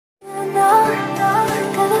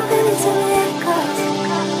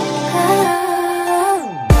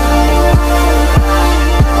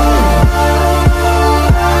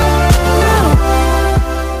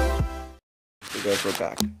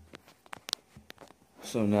back.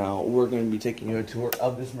 So now we're going to be taking you a tour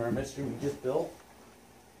of this murder mystery we just built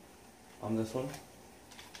on this one.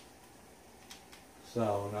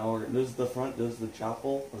 So now this is the front, this is the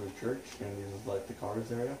chapel or the church, and this is like the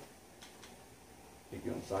cars area. Take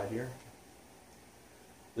you inside here.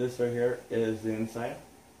 This right here is the inside.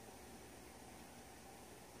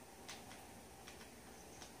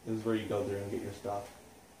 This is where you go through and get your stuff.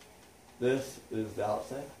 This is the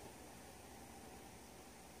outside.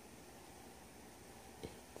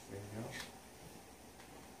 There you go.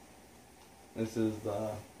 This is the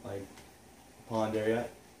like pond area,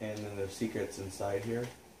 and then there's secrets inside here.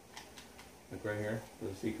 Like right here,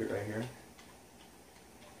 there's a secret right here.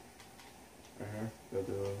 Right here, go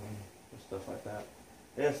through and stuff like that.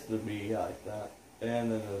 It has to be like that.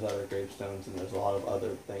 And then there's other gravestones, and there's a lot of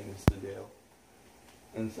other things to do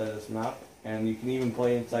inside this map. And you can even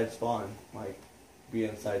play inside spawn, like be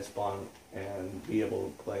inside spawn and be able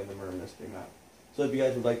to play the murder mystery map. So if you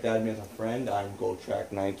guys would like to add me as a friend, I'm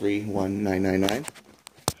GoldTrack931999.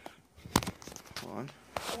 Hold on.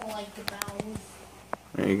 I don't like the bells.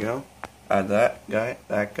 There you go. Add that guy,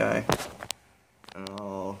 and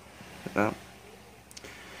all that.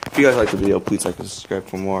 If you guys like the video, please like and subscribe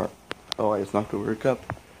for more. Oh, it's not good work up.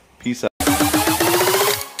 Peace out.